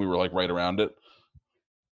that game, we were right around it.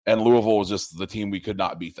 And Louisville was just the team we could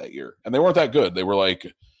not beat that year, and they weren't that good. They were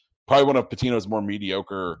probably one of Pitino's more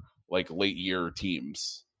mediocre late year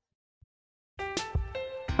teams.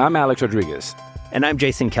 I'm Alex Rodriguez, and I'm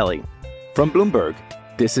Jason Kelly from Bloomberg.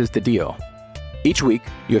 This is The Deal. Each week,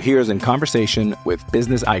 you'll hear us in conversation with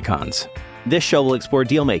business icons. This show will explore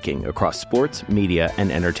deal-making across sports, media,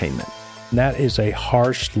 and entertainment. That is a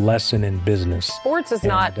harsh lesson in business. Sports is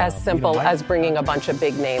not as simple as bringing a bunch of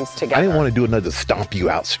big names together. I didn't want to do another stomp you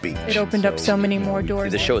out speech. It opened up so many more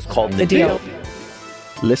doors. The show is called The Deal.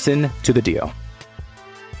 Listen to the deal.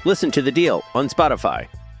 Listen to The Deal on Spotify.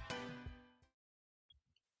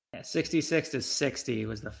 66-60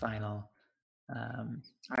 was the final.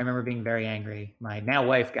 I remember being very angry. My now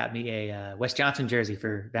wife got me a Wes Johnson jersey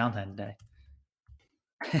for Valentine's Day.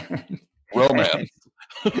 Romance.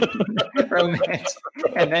 Romance.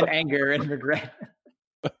 And then anger and regret.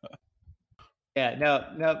 Yeah,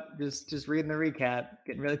 no, just reading the recap,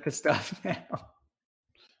 getting really pissed off now.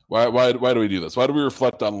 Why do we do this? Why do we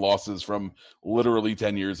reflect on losses from literally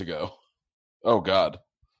 10 years ago? Oh, God.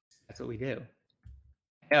 That's what we do.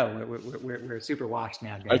 No, we're super washed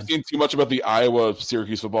now, Dan. I've seen too much about the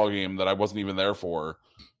Iowa-Syracuse football game that I wasn't even there for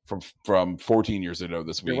from 14 years ago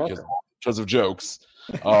this week because of jokes.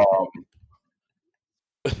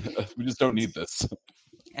 We just don't need this.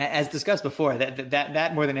 As discussed before,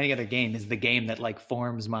 that more than any other game is the game that like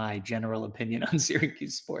forms my general opinion on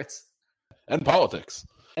Syracuse sports and politics.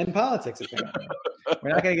 Apparently. We're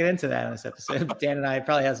not going to get into that in this episode. Dan and I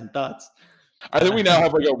probably have some thoughts. I think we now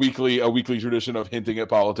have like a weekly tradition of hinting at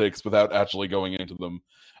politics without actually going into them,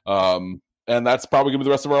 and that's probably going to be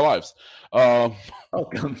the rest of our lives.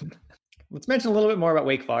 Welcome. Let's mention a little bit more about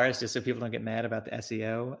Wake Forest, just so people don't get mad about the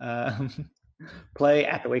SEO play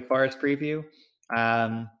at the Wake Forest preview.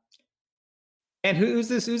 And who's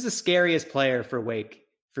the scariest player for Wake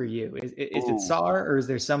for you? Is it Sarr, or is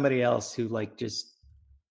there somebody else who like just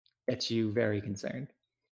gets you very concerned?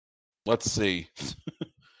 Let's see.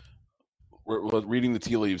 We're reading the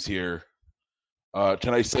tea leaves here.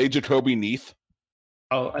 Can I say Jacoby Neath?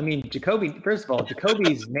 Oh, I mean, Jacoby, first of all,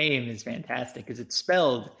 Jacoby's name is fantastic because it's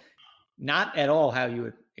spelled not at all how you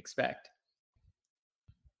would expect.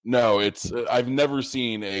 No, it's I've never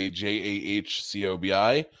seen a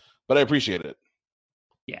Jahcobi, but I appreciate it.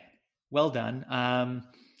 Yeah, well done. I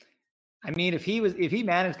mean, if he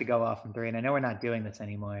managed to go off from three, and I know we're not doing this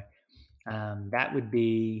anymore, that would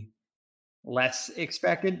be less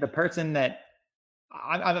expected. The person that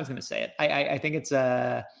I was going to say it, I think it's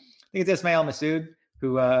Ismail Massoud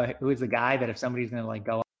who is the guy that if somebody's going to like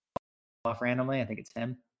go off randomly, I think it's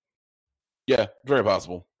him. Yeah, very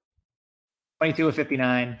possible. 22 of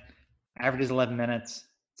 59, averages 11 minutes.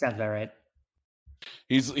 Sounds about right.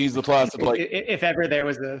 He's the classic like if ever there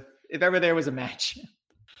was a match.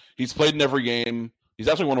 He's played in every game. He's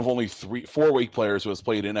actually one of only 4 Wake players who has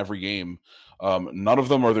played in every game. None of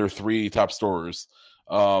them are their 3 top scorers.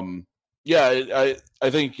 I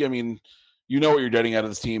think, I mean, you know what you're getting out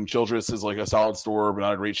of this team. Childress is like a solid scorer, but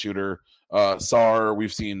not a great shooter. Sarr,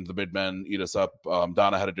 we've seen the big men eat us up.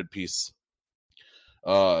 Donna had a good piece.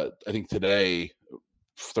 I think today,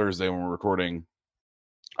 Thursday when we're recording,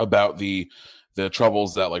 about the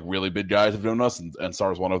troubles that like really big guys have known us, and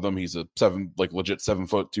Sarr's one of them. He's a legit 7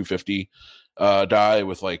 foot 250 guy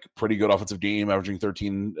with like pretty good offensive game, averaging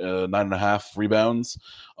 9.5 rebounds.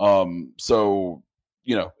 So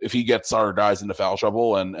you know, if he gets our guys into foul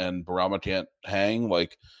trouble and Barama can't hang,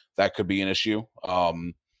 like that could be an issue.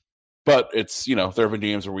 But it's, you know, there have been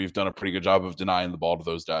games where we've done a pretty good job of denying the ball to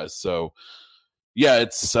those guys. So yeah,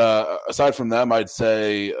 it's aside from them, I'd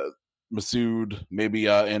say Massoud, maybe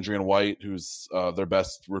Andrian White, who's their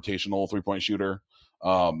best rotational 3-point shooter.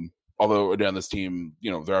 Although again, this team, you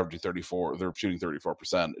know, they're averaging 34, they're shooting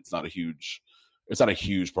 34%. It's not a huge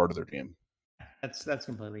part of their game. That's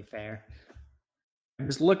completely fair. I'm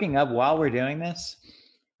just looking up while we're doing this.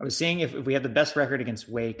 I was seeing if we have the best record against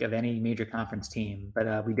Wake of any major conference team,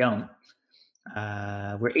 but we don't.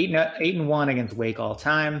 We're 8-1 against Wake all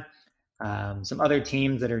time. Some other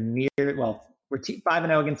teams that are near, well, we're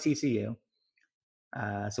 5-0 against TCU.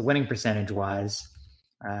 So winning percentage wise,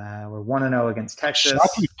 we're 1-0 against Texas.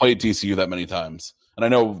 We've played TCU that many times, and I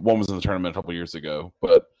know one was in the tournament a couple years ago,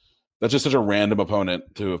 but that's just such a random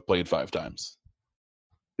opponent to have played 5 times.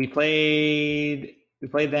 We played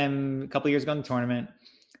them a couple years ago in the tournament.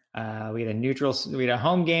 We had a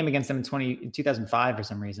home game against them in 2005 for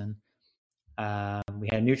some reason. We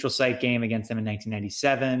had a neutral site game against them in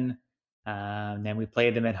 1997. Then we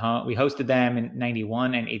played them at home. We hosted them in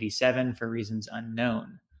 91 and 87 for reasons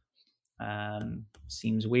unknown.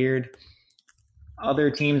 Seems weird. Other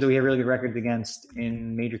teams that we have really good records against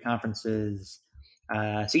in major conferences: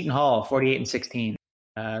 Seton Hall 48-16,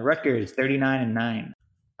 Rutgers 39-9.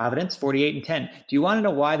 Providence 48-10. Do you want to know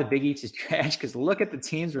why the Big East is trash? Because look at the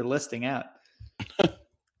teams we're listing out.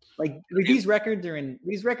 Like these records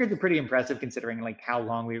are pretty impressive considering like how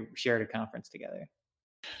long we shared a conference together.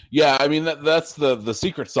 Yeah, I mean that's the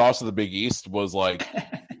secret sauce of the Big East was like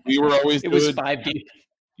we were always good. Was 5 deep.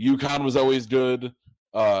 UConn was always good.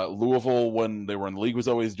 Louisville, when they were in the league, was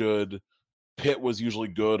always good. Pitt was usually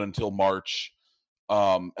good until March.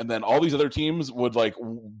 And then all these other teams would like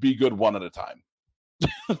be good one at a time.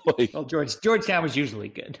 Well, Georgetown was usually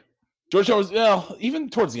good. Georgetown was, even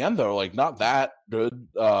towards the end though, like not that good.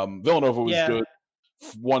 Villanova was good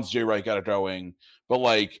once Jay Wright got it going, but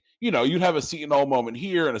like you'd have a Seton Hall moment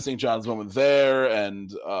here and a St. John's moment there,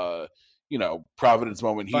 and Providence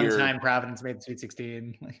moment here. Fun time Providence made the Sweet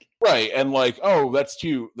 16, right? And like, oh, that's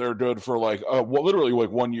cute. They're good for like literally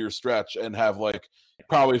like 1 year stretch and have like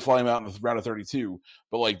probably fly them out in the round of 32.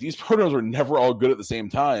 But like these programs were never all good at the same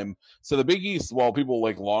time. So the Big East, while people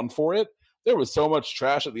like lawned for it, there was so much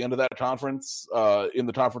trash at the end of that conference in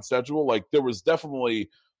the conference schedule. Like there was definitely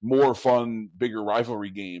more fun, bigger rivalry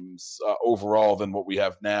games overall than what we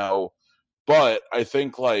have now. But I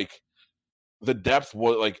think like the depth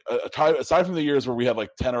was like aside from the years where we had like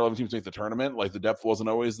 10 or 11 teams make the tournament, like the depth wasn't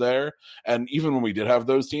always there. And even when we did have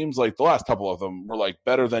those teams, like the last couple of them were like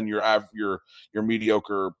better than your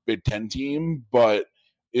mediocre Big Ten team, but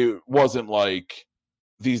it wasn't like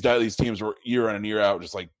these teams were year in and year out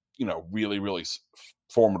just like really, really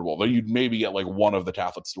formidable. Though you'd maybe get like one of the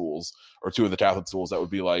Taffet schools or two of the Taffet schools that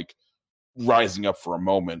would be like rising up for a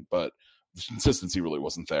moment, but the consistency really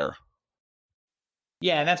wasn't there.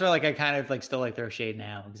 Yeah, and that's why like I kind of like still like throw shade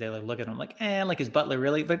now because they like look at him like, like is Butler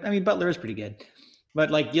really? But I mean, Butler is pretty good. But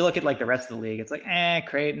like you look at like the rest of the league, it's like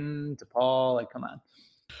Creighton, DePaul, like come on.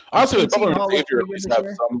 Honestly, Butler and Xavier at least have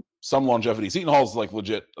some longevity. Seton Hall's like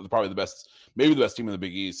legit, probably the best, maybe the best team in the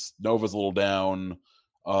Big East. Nova's a little down.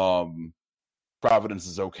 Providence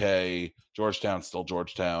is okay. Georgetown's still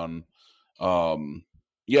Georgetown.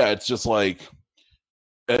 It's just like,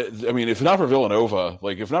 I mean, if not for Villanova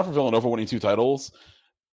winning 2 titles,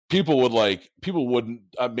 people wouldn't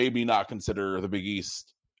maybe not consider the Big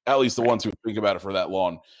East, at least the ones who think about it for that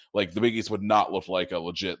long. Like the Big East would not look like a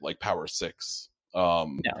legit like Power 6. No.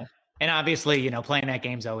 And obviously, playing that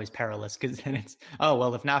game's always perilous because then it's,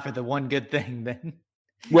 if not for the one good thing, then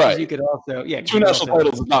right. You could also, 2 national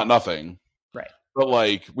titles is not nothing. Right. But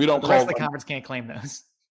like we don't the call rest of the conference can't claim those.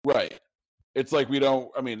 Right. It's like we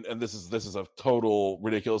don't, I mean, and this is a total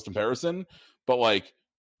ridiculous comparison, but like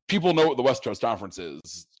people know what the West Coast Conference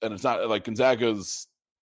is, and it's not like Gonzaga's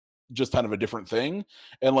just kind of a different thing.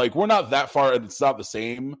 And like we're not that far, and it's not the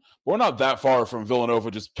same. We're not that far from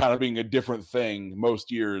Villanova just kind of being a different thing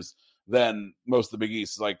most years than most of the Big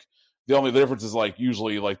East. Like the difference is like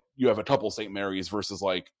usually like you have a couple St. Mary's versus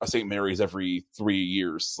like a St. Mary's every 3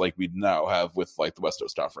 years, like we now have with like the West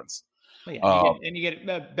Coast Conference. Well, you get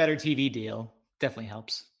a better TV deal. Definitely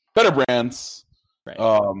helps. Better brands, right?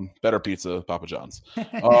 Better pizza, Papa John's.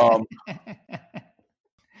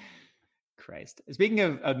 Christ. Speaking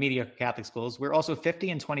of mediocre Catholic schools, we're also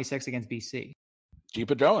 50-26 against BC.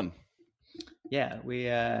 Keep it going. Yeah, we.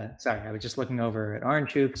 Sorry, I was just looking over at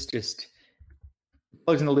Orange Hoops, just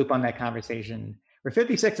closing the loop on that conversation. We're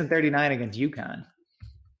 56-39 against UConn.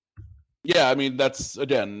 Yeah, I mean that's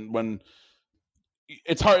again when.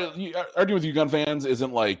 It's hard. Arguing with UConn fans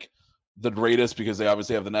isn't like the greatest because they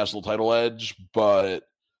obviously have the national title edge, but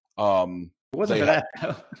it wasn't for that.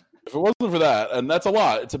 Though. If it wasn't for that, and that's a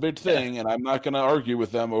lot, it's a big thing, and I'm not going to argue with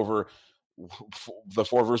them over the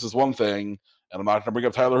 4 versus 1 thing, and I'm not going to bring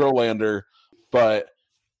up Tyler Holander, but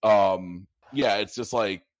it's just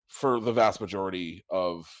like for the vast majority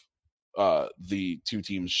of the 2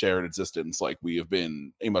 teams' shared existence, like we have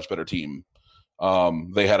been a much better team.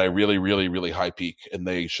 They had a really, really, really high peak, and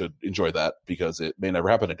they should enjoy that because it may never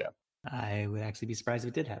happen again. I would actually be surprised if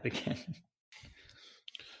it did happen again.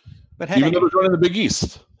 But even though they're joining the Big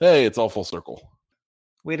East, hey, it's all full circle.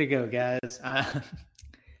 Way to go, guys.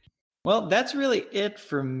 Well, that's really it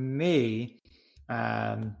for me.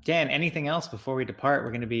 Dan, anything else before we depart? We're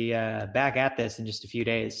going to be back at this in just a few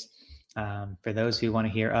days. For those who want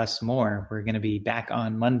to hear us more, we're going to be back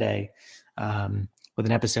on Monday with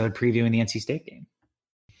an episode previewing the NC State game.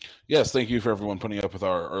 Yes, thank you for everyone putting up with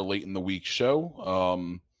our late in the week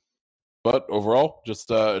show. But overall,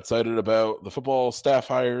 just excited about the football staff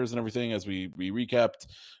hires and everything as we recapped.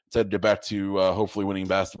 Excited to get back to hopefully winning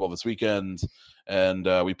basketball this weekend, and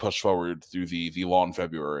we push forward through the long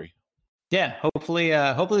February. Yeah, hopefully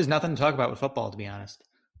there's nothing to talk about with football, to be honest.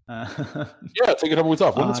 Yeah, take a couple weeks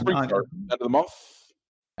off. When does spring start? End of the month?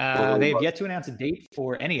 They've yet to announce a date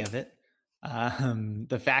for any of it.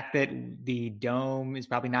 The fact that the Dome is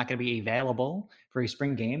probably not going to be available for a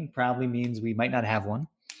spring game probably means we might not have one.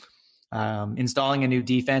 installing a new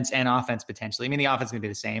defense and offense potentially. I mean, the offense is going to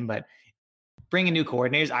be the same, but bringing new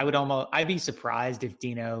coordinators, I'd be surprised if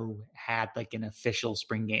Dino had like an official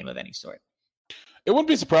spring game of any sort. It wouldn't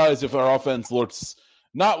be surprised if our offense looks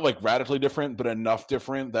not like radically different, but enough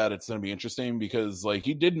different that it's going to be interesting, because like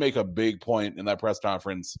he did make a big point in that press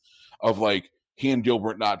conference of like he and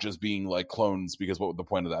Gilbert not just being like clones, because what would the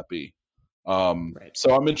point of that be? Right.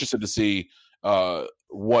 So I'm interested to see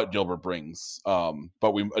what Gilbert brings.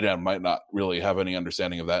 But we, again, might not really have any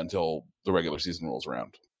understanding of that until the regular season rolls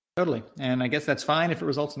around. Totally. And I guess that's fine if it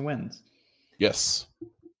results in wins. Yes.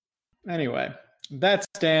 Anyway, that's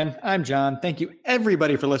Dan. I'm John. Thank you,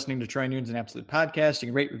 everybody, for listening to Troy Nunes and Absolute Podcast. You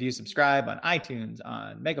can rate, review, subscribe on iTunes,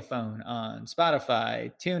 on Megaphone, on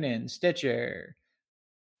Spotify, TuneIn, Stitcher,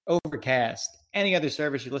 Overcast, any other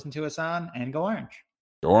service you listen to us on, and go Orange.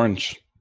 Go Orange.